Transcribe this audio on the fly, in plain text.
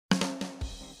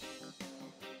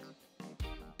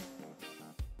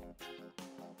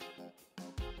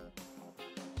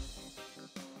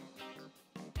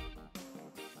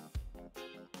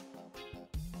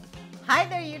Hi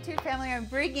there, YouTube family. I'm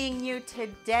bringing you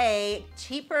today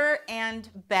cheaper and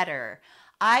better.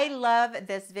 I love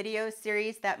this video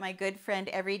series that my good friend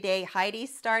Everyday Heidi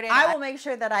started. I will make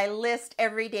sure that I list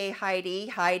Everyday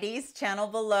Heidi's channel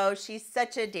below. She's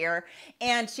such a dear,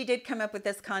 and she did come up with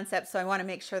this concept, so I want to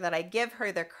make sure that I give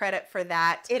her the credit for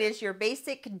that. It is your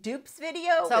basic dupes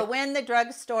video. So when the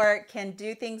drugstore can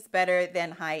do things better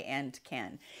than high-end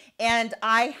can. And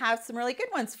I have some really good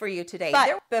ones for you today.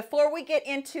 But before we get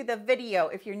into the video,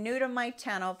 if you're new to my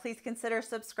channel, please consider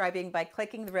subscribing by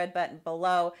clicking the red button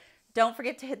below. Don't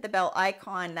forget to hit the bell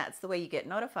icon. That's the way you get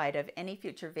notified of any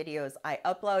future videos I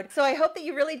upload. So I hope that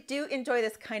you really do enjoy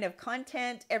this kind of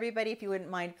content. Everybody, if you wouldn't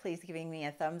mind, please giving me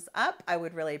a thumbs up. I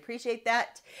would really appreciate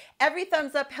that. Every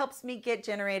thumbs up helps me get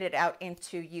generated out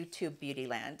into YouTube beauty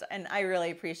land, and I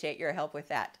really appreciate your help with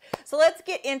that. So let's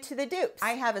get into the dupes.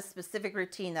 I have a specific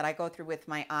routine that I go through with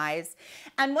my eyes,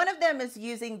 and one of them is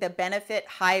using the Benefit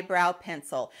Highbrow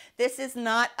Pencil. This is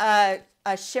not a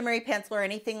shimmery pencil or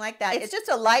anything like that. It's just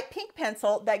a light pink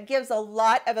pencil that gives a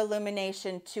lot of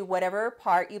illumination to whatever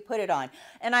part you put it on.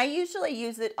 And I usually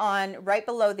use it on right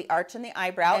below the arch in the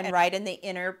eyebrow and right in the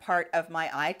inner part of my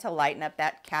eye to lighten up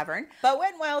that cavern. But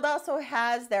Wet n Wild also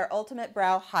has their Ultimate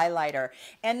Brow Highlighter.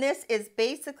 And this is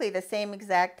basically the same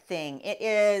exact thing. It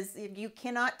is, you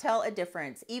cannot tell a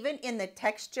difference, even in the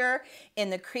texture, in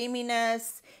the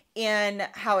creaminess, in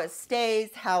how it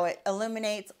stays, how it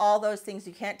illuminates, all those things.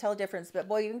 You can't tell a difference, but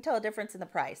boy, you can tell a difference in the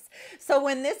price. So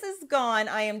when this is gone,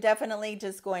 I am definitely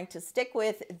just going to stick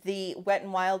with the Wet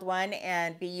n Wild one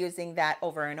and be using that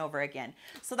over and over again.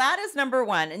 So that is number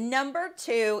one. Number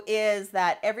two is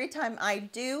that every time I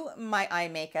do my eye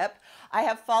makeup, I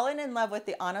have fallen in love with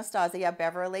the Anastasia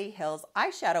Beverly Hills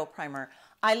eyeshadow primer.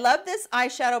 I love this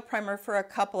eyeshadow primer for a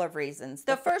couple of reasons.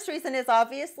 The first reason is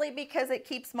obviously because it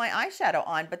keeps my eyeshadow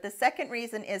on, but the second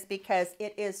reason is because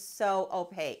it is so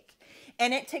opaque.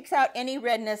 And it takes out any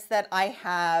redness that I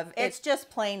have. It's just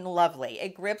plain lovely.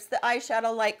 It grips the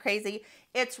eyeshadow like crazy.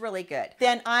 It's really good.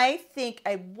 Then I think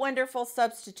a wonderful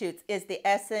substitute is the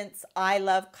Essence I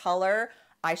Love Color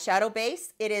eyeshadow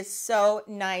base. It is so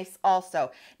nice also.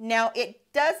 Now it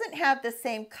doesn't have the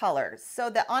same colors.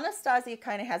 So the Anastasia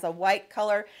kind of has a white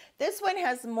color. This one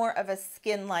has more of a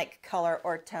skin-like color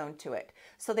or tone to it.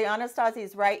 So the Anastasia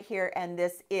is right here, and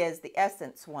this is the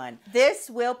Essence one. This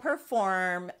will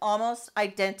perform almost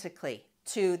identically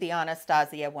to the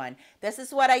Anastasia one. This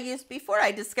is what I used before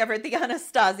I discovered the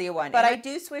Anastasia one. But I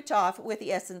do switch off with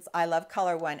the Essence I Love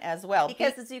Color one as well,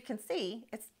 because as you can see,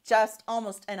 it's just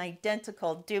almost an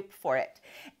identical dupe for it.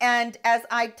 And as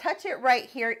I touch it right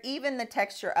here, even the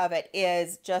texture of it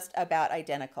is just about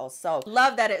identical. So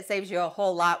love that it saves you a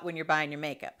whole lot when you're buying your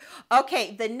makeup.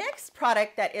 Okay, the next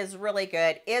product that is really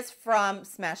good is from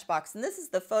Smashbox, and this is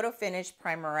the Photo Finish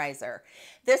Primerizer.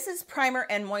 This is primer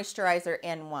and moisturizer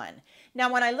in one.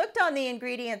 Now, when I looked on the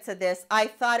ingredients of this, I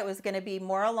thought it was going to be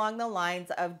more along the lines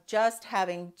of just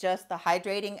having just the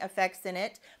hydrating effects in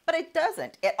it, but it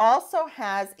doesn't. It also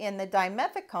has in the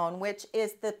dimethicone, which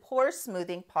is the pore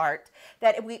smoothing part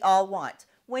that we all want.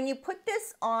 When you put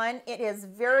this on, it is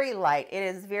very light. It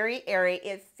is very airy.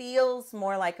 It feels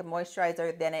more like a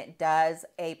moisturizer than it does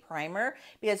a primer,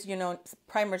 because you know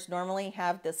primers normally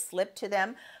have the slip to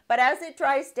them. But as it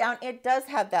dries down, it does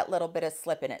have that little bit of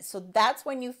slip in it. So that's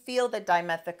when you feel the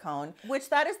dimethicone, which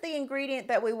that is the ingredient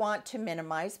that we want to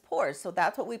minimize pores. So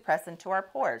that's what we press into our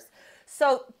pores.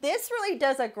 So this really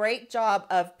does a great job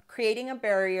of creating a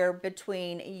barrier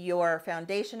between your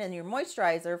foundation and your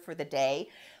moisturizer for the day.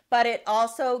 But it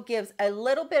also gives a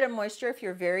little bit of moisture if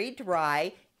you're very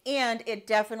dry, and it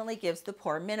definitely gives the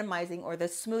pore minimizing or the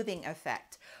smoothing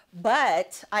effect.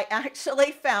 But I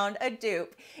actually found a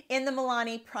dupe in the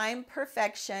Milani Prime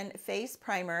Perfection Face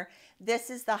Primer. This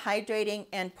is the hydrating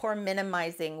and pore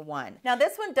minimizing one. Now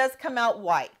this one does come out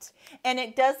white, and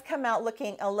it does come out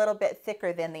looking a little bit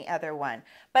thicker than the other one.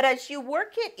 But as you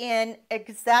work it in,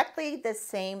 exactly the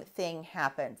same thing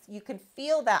happens. You can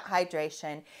feel that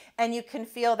hydration, and you can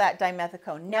feel that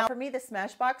dimethicone. Now for me, the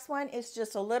Smashbox one is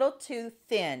just a little too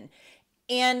thin,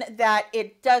 in that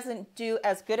it doesn't do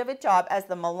as good of a job as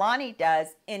the Milani does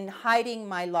in hiding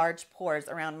my large pores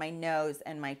around my nose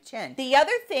and my chin. The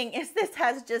other thing is this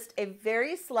has just a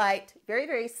very slight,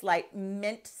 very slight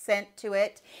mint scent to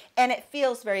it, and it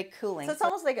feels very cooling. So it's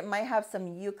almost like it might have some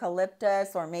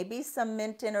eucalyptus or maybe some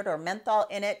mint in it or menthol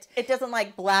in it. It doesn't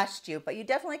like blast you, but you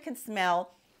definitely can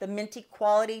smell the minty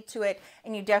quality to it,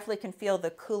 and you definitely can feel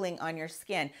the cooling on your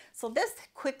skin. So this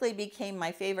quickly became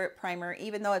my favorite primer,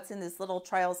 even though it's in this little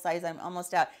trial size I'm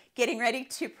almost out. getting ready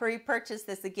to pre-purchase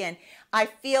this again. I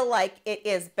feel like it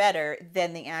is better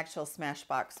than the actual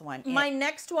Smashbox one. My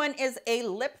next one is a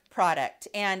lip product,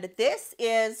 and this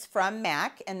is from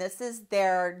MAC, and this is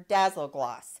their Dazzle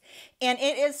Gloss. And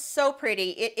it is so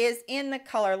pretty. It is in the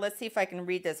color, let's see if I can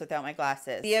read this without my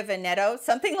glasses. Via Veneto,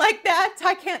 something like that.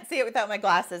 I can't see it without my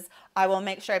glasses. I will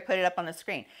make sure I put it up on the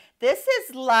screen. This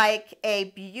is like a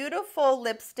beautiful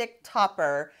lipstick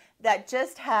topper that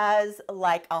just has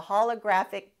like a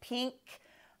holographic pink,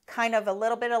 kind of a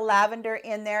little bit of lavender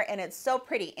in there, and it's so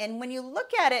pretty. And when you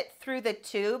look at it through the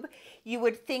tube, you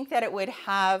would think that it would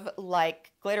have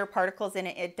like glitter particles in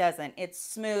it. It doesn't. It's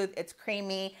smooth, it's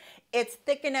creamy, it's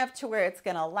thick enough to where it's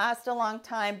gonna last a long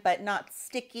time, but not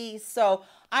sticky. So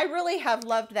I really have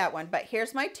loved that one. But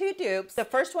here's my two dupes. The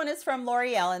first one is from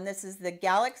L'Oreal, and this is the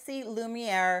Galaxy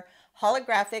Lumiere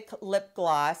Holographic Lip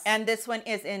Gloss, and this one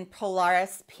is in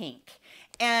Polaris Pink.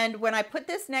 And when I put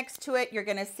this next to it, you're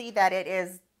gonna see that it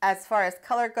is, as far as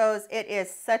color goes, it is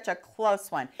such a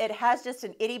close one. It has just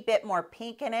an itty bit more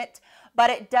pink in it, but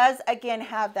it does again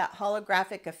have that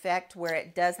holographic effect where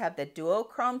it does have the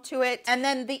duochrome to it. And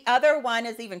then the other one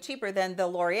is even cheaper than the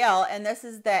L'Oreal, and this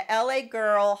is the LA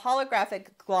Girl Holographic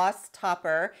Gloss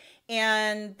Topper.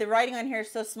 And the writing on here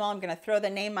is so small, I'm gonna throw the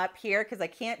name up here because I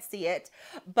can't see it.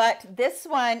 But this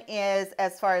one is,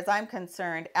 as far as I'm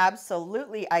concerned,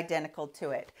 absolutely identical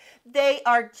to it. They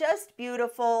are just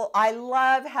beautiful. I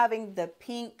love having the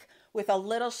pink with a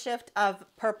little shift of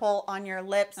purple on your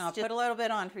lips. I'll put a little bit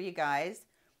on for you guys.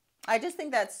 I just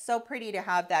think that's so pretty to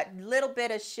have that little bit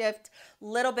of shift,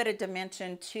 little bit of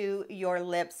dimension to your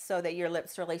lips so that your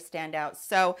lips really stand out.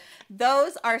 So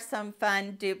those are some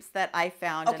fun dupes that I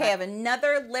found. Okay, I have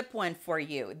another lip one for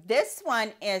you. This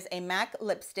one is a MAC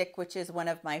lipstick, which is one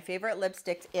of my favorite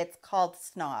lipsticks. It's called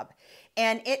Snob.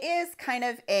 And it is kind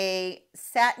of a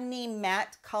satiny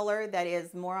matte color that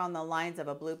is more on the lines of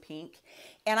a blue pink.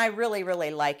 And I really,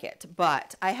 really like it.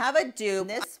 But I have a dupe.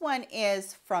 This one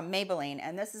is from Maybelline,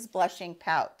 and this is Blushing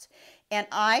Pout. And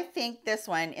I think this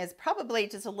one is probably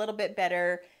just a little bit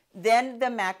better than the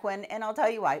MAC one. And I'll tell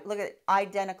you why. Look at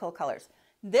identical colors.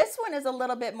 This one is a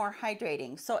little bit more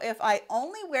hydrating. So if I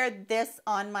only wear this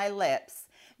on my lips,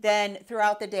 then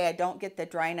throughout the day, I don't get the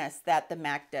dryness that the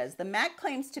MAC does. The MAC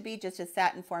claims to be just a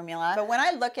satin formula, but when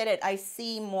I look at it, I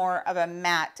see more of a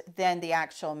matte than the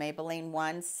actual Maybelline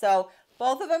one. So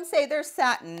both of them say they're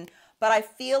satin, but I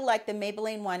feel like the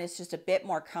Maybelline one is just a bit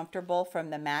more comfortable from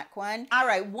the MAC one. All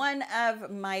right, one of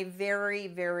my very,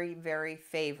 very, very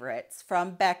favorites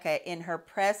from Becca in her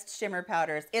pressed shimmer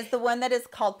powders is the one that is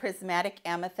called Prismatic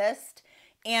Amethyst.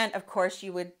 And of course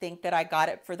you would think that I got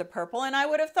it for the purple, and I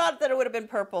would have thought that it would have been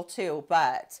purple too,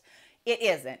 but it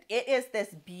isn't. It is this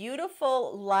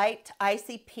beautiful light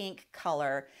icy pink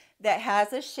color that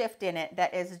has a shift in it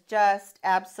that is just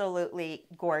absolutely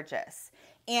gorgeous.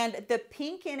 And the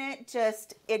pink in it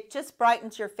just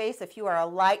brightens your face. If you are a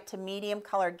light to medium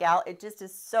color gal, it just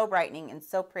is so brightening and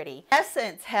so pretty.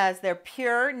 Essence has their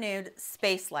Pure Nude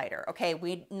Space Lighter. Okay,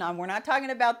 we're not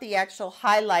talking about the actual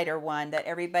highlighter one that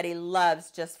everybody loves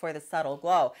just for the subtle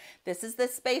glow. This is the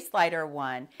Space Lighter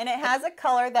one. And it has a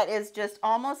color that is just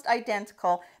almost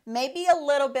identical, maybe a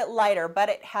little bit lighter, but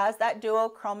it has that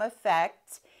duochrome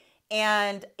effect.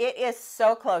 And it is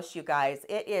so close, you guys.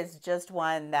 It is just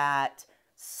one that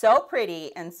so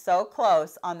pretty and so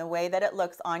close on the way that it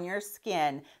looks on your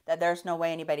skin that there's no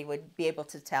way anybody would be able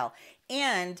to tell.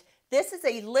 And this is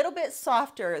a little bit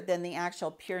softer than the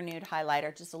actual Pure Nude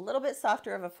highlighter, just a little bit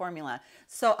softer of a formula.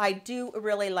 So I do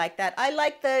really like that. I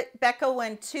like the Becca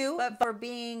one too, but for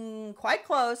being quite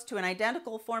close to an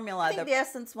identical formula, I think the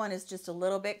Essence one is just a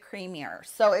little bit creamier.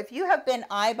 So if you have been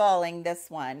eyeballing this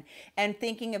one and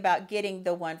thinking about getting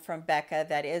the one from Becca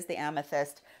that is the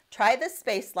Amethyst, try the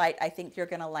Space Light. I think you're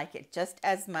gonna like it just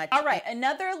as much. All right,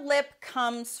 another lip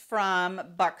comes from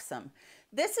Buxom.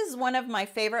 This is one of my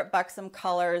favorite Buxom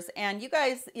colors, and you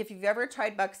guys, if you've ever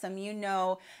tried Buxom, you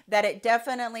know that it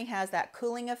definitely has that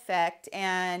cooling effect,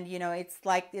 and you know, it's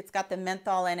like it's got the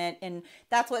menthol in it, and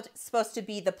that's what's supposed to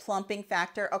be the plumping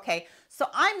factor. Okay, so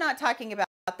I'm not talking about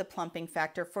the plumping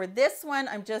factor. For this one,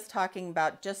 I'm just talking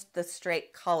about just the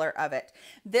straight color of it.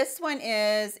 This one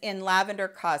is in Lavender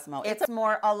Cosmo. It's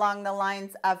more along the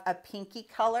lines of a pinky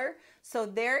color. So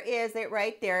there is it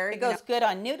right there. It goes good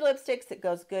on nude lipsticks. It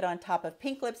goes good on top of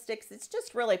pink lipsticks. It's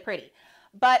just really pretty.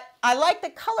 But I like the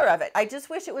color of it. I just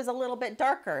wish it was a little bit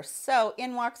darker. So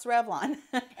in walks Revlon.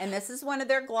 And this is one of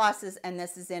their glosses, and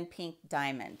this is in Pink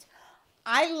Diamond.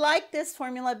 I like this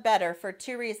formula better for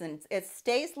two reasons. It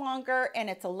stays longer and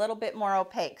it's a little bit more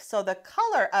opaque. So the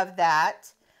color of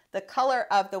that, the color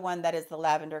of the one that is the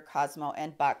Lavender Cosmo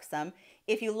and Buxom.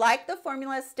 If you like the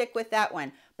formula, stick with that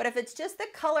one. But if it's just the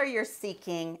color you're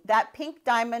seeking, that pink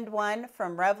diamond one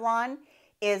from Revlon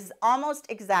is almost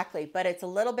exactly, but it's a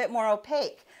little bit more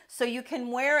opaque. So you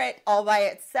can wear it all by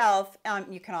itself.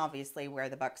 You can obviously wear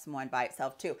the Buxom one by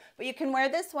itself too, but you can wear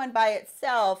this one by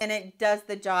itself and it does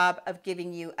the job of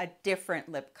giving you a different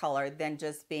lip color than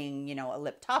just being, you know, a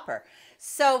lip topper.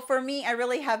 So for me, I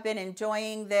really have been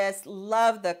enjoying this.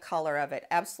 Love the color of it.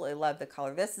 Absolutely love the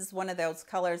color. This is one of those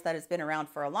colors that has been around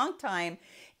for a long time,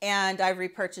 and I've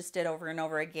repurchased it over and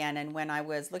over again. And when I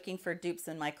was looking for dupes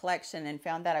in my collection and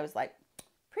found that, I was like,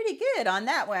 pretty good on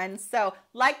that one. So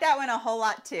like that one a whole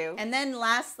lot too. And then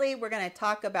lastly, we're going to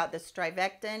talk about the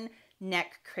Strivectin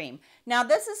neck cream. Now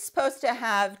this is supposed to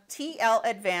have TL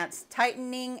Advanced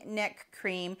Tightening Neck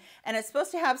Cream, and it's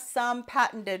supposed to have some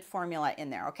patented formula in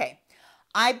there. Okay.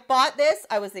 I bought this.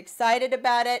 I was excited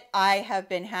about it. I have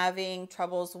been having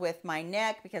troubles with my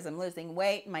neck because I'm losing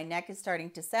weight. My neck is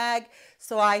starting to sag.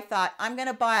 So I thought I'm going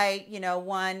to buy, you know,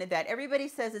 one that everybody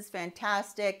says is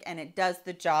fantastic and it does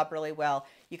the job really well.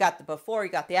 You got the before,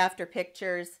 you got the after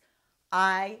pictures.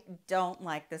 I don't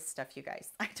like this stuff, you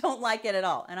guys. I don't like it at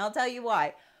all. And I'll tell you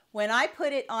why. When I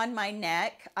put it on my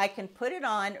neck, I can put it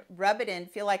on, rub it in,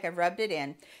 feel like I've rubbed it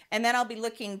in, and then I'll be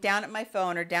looking down at my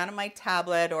phone or down at my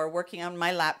tablet or working on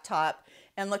my laptop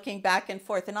and looking back and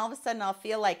forth, and all of a sudden I'll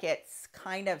feel like it's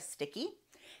kind of sticky,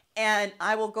 and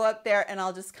I will go up there and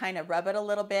I'll just kind of rub it a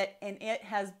little bit, and it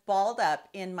has balled up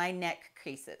in my neck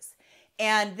creases.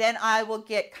 And then I will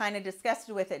get kind of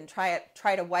disgusted with it and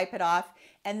try to wipe it off,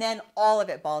 and then all of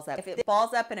it balls up. If it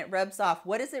balls up and it rubs off,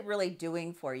 what is it really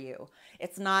doing for you?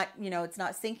 It's not, you know, it's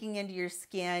not sinking into your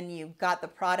skin. You've got the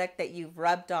product that you've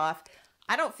rubbed off.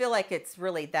 I don't feel like it's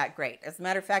really that great. As a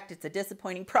matter of fact, it's a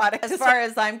disappointing product as far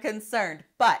as I'm concerned.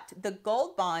 But the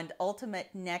Gold Bond Ultimate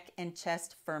Neck and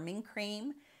Chest Firming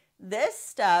Cream, this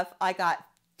stuff I got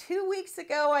 2 weeks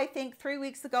ago, I think 3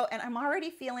 weeks ago, and I'm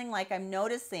already feeling like I'm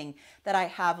noticing that I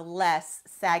have less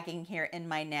sagging here in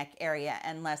my neck area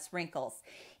and less wrinkles.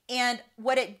 And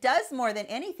what it does more than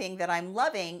anything that I'm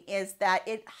loving is that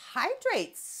it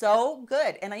hydrates so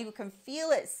good, and you can feel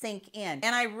it sink in.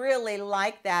 And I really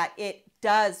like that it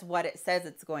does what it says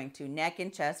it's going to. Neck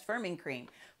and Chest Firming Cream,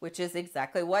 which is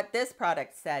exactly what this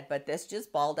product said, but this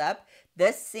just balled up.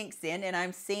 This sinks in and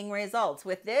I'm seeing results.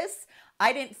 With this,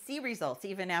 I didn't see results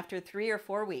even after 3 or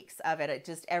 4 weeks of it. It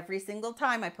just every single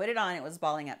time I put it on, it was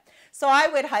balling up. So I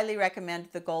would highly recommend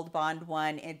the Gold Bond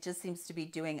one. It just seems to be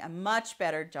doing a much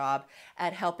better job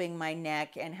at helping my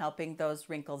neck and helping those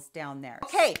wrinkles down there.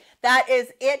 Okay, that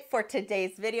is it for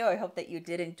today's video. I hope that you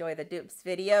did enjoy the dupes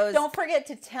videos. Don't forget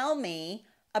to tell me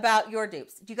about your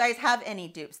dupes. Do you guys have any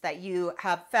dupes that you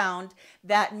have found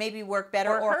that maybe work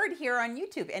better or heard here on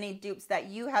YouTube? Any dupes that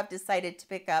you have decided to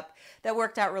pick up that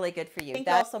worked out really good for you? Thank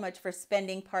you all so much for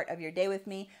spending part of your day with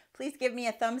me. Please give me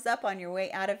a thumbs up on your way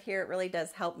out of here. It really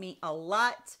does help me a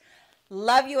lot.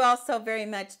 Love you all so very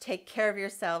much. Take care of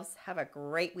yourselves. Have a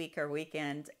great week or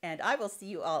weekend, and I will see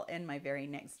you all in my very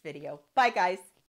next video. Bye, guys.